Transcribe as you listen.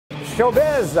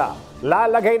showbiz,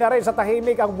 lalagay na rin sa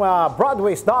tahimik ang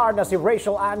Broadway star na si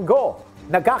Rachelle Go.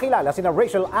 Nagkakilala sina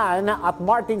Rachelle at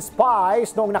Martin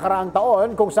Spice noong nakaraang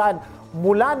taon kung saan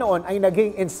mula noon ay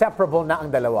naging inseparable na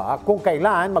ang dalawa kung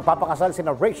kailan magpapakasal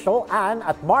sina Rachelle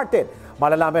at Martin.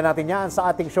 Malalaman natin yan sa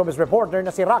ating showbiz reporter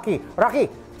na si Rocky. Rocky,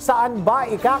 saan ba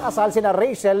ikakasal sina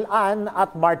Rachelle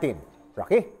at Martin?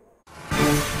 Rocky?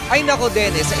 Ay nako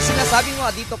Dennis, sinasabi mo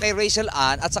dito kay Rachelle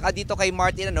at saka dito kay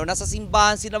Martin nasa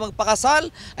simbahan sila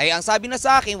magpakasal. Ay ang sabi na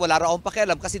sa akin, wala raw akong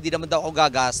pakialam kasi di naman daw ako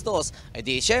gagastos. Ay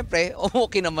di syempre,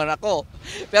 okay naman ako.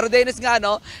 Pero Dennis nga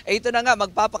ito na nga,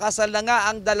 magpapakasal na nga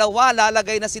ang dalawa,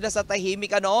 lalagay na sila sa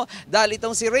tahimik dahil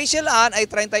itong si Rachelle ay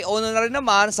 31 na rin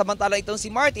naman, samantalang itong si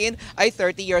Martin ay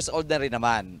 30 years old na rin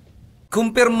naman.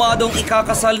 Kumpirmadong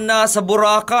ikakasal na sa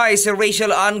Boracay si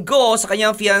Rachelle Go sa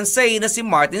kanyang fiancé na si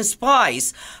Martin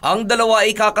Spice. Ang dalawa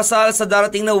ay ikakasal sa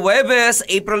darating na Huwebes,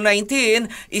 April 19,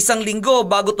 isang linggo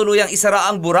bago tuluyang isara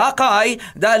ang Boracay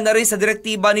dahil na rin sa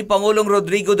direktiba ni Pangulong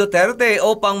Rodrigo Duterte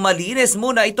upang malinis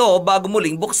muna ito bago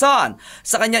muling buksan.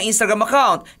 Sa kanyang Instagram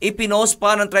account, ipinost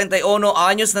pa ng 31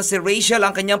 anyos na si Rachelle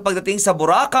ang kanyang pagdating sa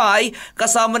Boracay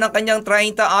kasama ng kanyang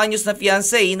 30 anyos na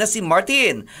fiancé na si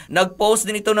Martin. Nagpost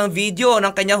din ito ng video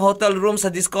ng kanyang hotel room sa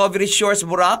Discovery Shores,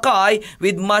 Boracay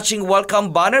with matching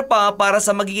welcome banner pa para sa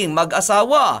magiging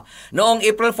mag-asawa. Noong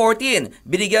April 14,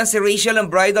 binigyan si Rachelle ng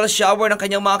bridal shower ng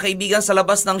kanyang mga kaibigan sa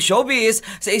labas ng showbiz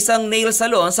sa isang nail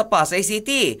salon sa Pasay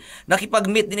City.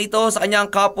 Nakipag-meet din ito sa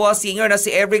kanyang kapwa singer na si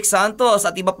Eric Santos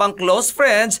at iba pang close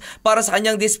friends para sa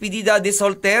kanyang despedida de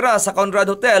soltera sa Conrad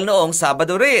Hotel noong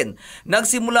Sabado rin.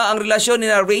 Nagsimula ang relasyon ni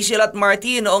Rachelle at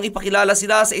Martin noong ipakilala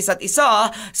sila sa isa't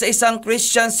isa sa isang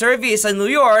Christian service sa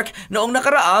New York noong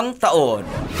nakaraang taon.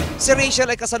 Si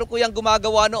Rachelle ay kasalukuyang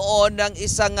gumagawa noon ng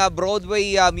isang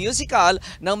Broadway musical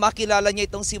nang makilala niya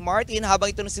itong si Martin,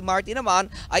 habang itong si Martin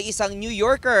naman ay isang New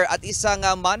Yorker at isang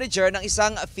manager ng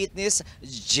isang fitness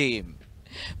gym.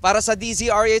 Para sa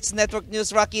DZRH Network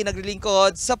News, Rocky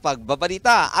naglilingkod sa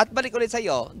pagbabalita. At balik ulit sa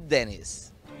iyo,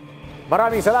 Dennis.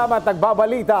 Maraming salamat,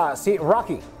 nagbabalita si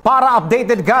Rocky. Para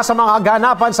updated ka sa mga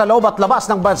ganapan sa loob at labas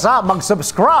ng bansa,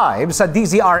 mag-subscribe sa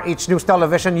DZRH News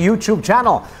Television YouTube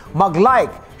channel.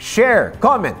 Mag-like, share,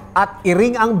 comment at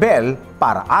i-ring ang bell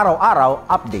para araw-araw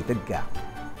updated ka.